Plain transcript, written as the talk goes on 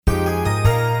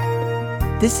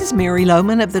This is Mary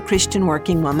Lohman of the Christian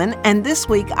Working Woman, and this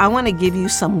week I want to give you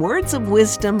some words of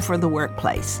wisdom for the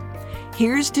workplace.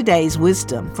 Here's today's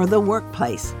wisdom for the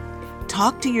workplace.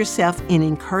 Talk to yourself in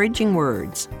encouraging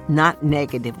words, not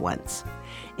negative ones.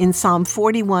 In Psalm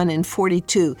 41 and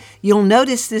 42, you'll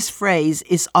notice this phrase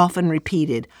is often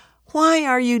repeated. Why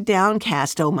are you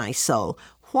downcast, O my soul?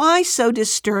 Why so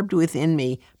disturbed within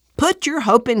me? Put your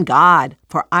hope in God,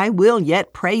 for I will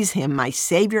yet praise Him, my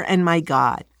Savior and my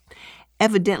God.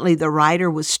 Evidently, the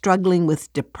writer was struggling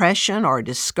with depression or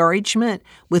discouragement,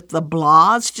 with the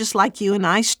blahs, just like you and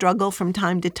I struggle from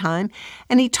time to time,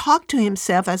 and he talked to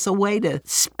himself as a way to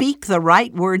speak the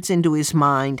right words into his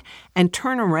mind and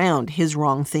turn around his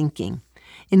wrong thinking.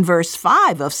 In verse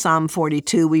 5 of Psalm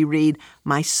 42, we read,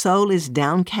 "My soul is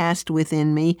downcast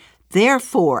within me,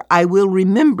 therefore I will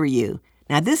remember you."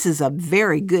 Now, this is a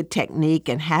very good technique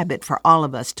and habit for all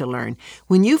of us to learn.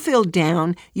 When you feel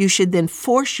down, you should then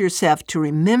force yourself to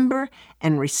remember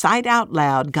and recite out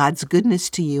loud God's goodness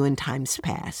to you in times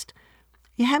past.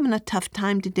 You having a tough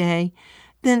time today?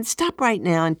 Then stop right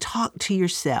now and talk to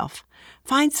yourself.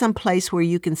 Find some place where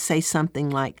you can say something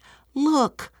like,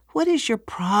 "Look, what is your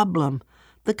problem?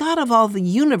 The God of all the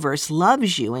universe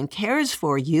loves you and cares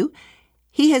for you.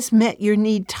 He has met your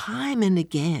need time and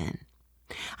again."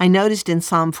 I noticed in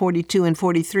Psalm 42 and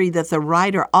 43 that the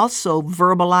writer also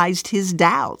verbalized his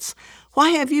doubts. Why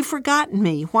have you forgotten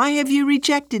me? Why have you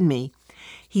rejected me?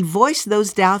 He voiced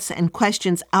those doubts and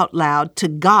questions out loud to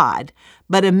God,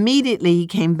 but immediately he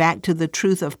came back to the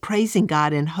truth of praising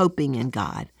God and hoping in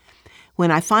God.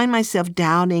 When I find myself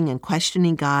doubting and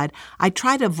questioning God, I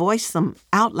try to voice them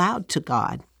out loud to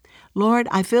God. Lord,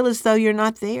 I feel as though you're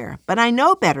not there, but I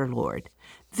know better, Lord.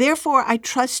 Therefore, I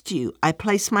trust you. I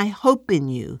place my hope in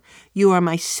you. You are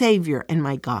my Savior and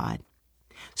my God.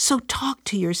 So talk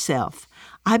to yourself.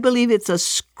 I believe it's a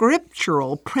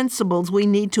scriptural principles we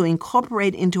need to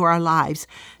incorporate into our lives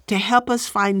to help us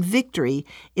find victory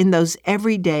in those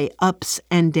everyday ups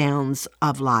and downs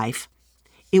of life.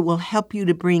 It will help you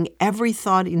to bring every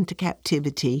thought into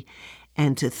captivity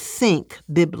and to think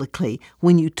biblically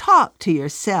when you talk to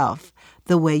yourself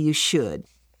the way you should.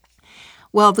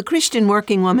 Well, the Christian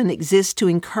Working Woman exists to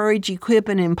encourage, equip,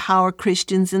 and empower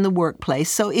Christians in the workplace.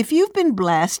 So if you've been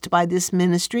blessed by this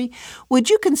ministry, would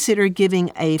you consider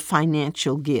giving a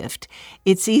financial gift?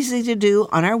 It's easy to do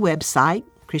on our website,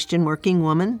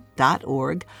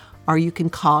 christianworkingwoman.org, or you can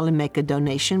call and make a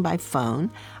donation by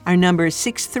phone. Our number is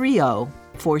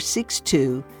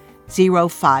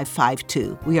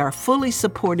 630-462-0552. We are fully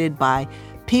supported by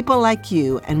people like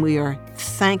you, and we are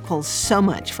thankful so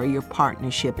much for your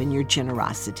partnership and your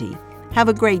generosity. Have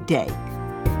a great day.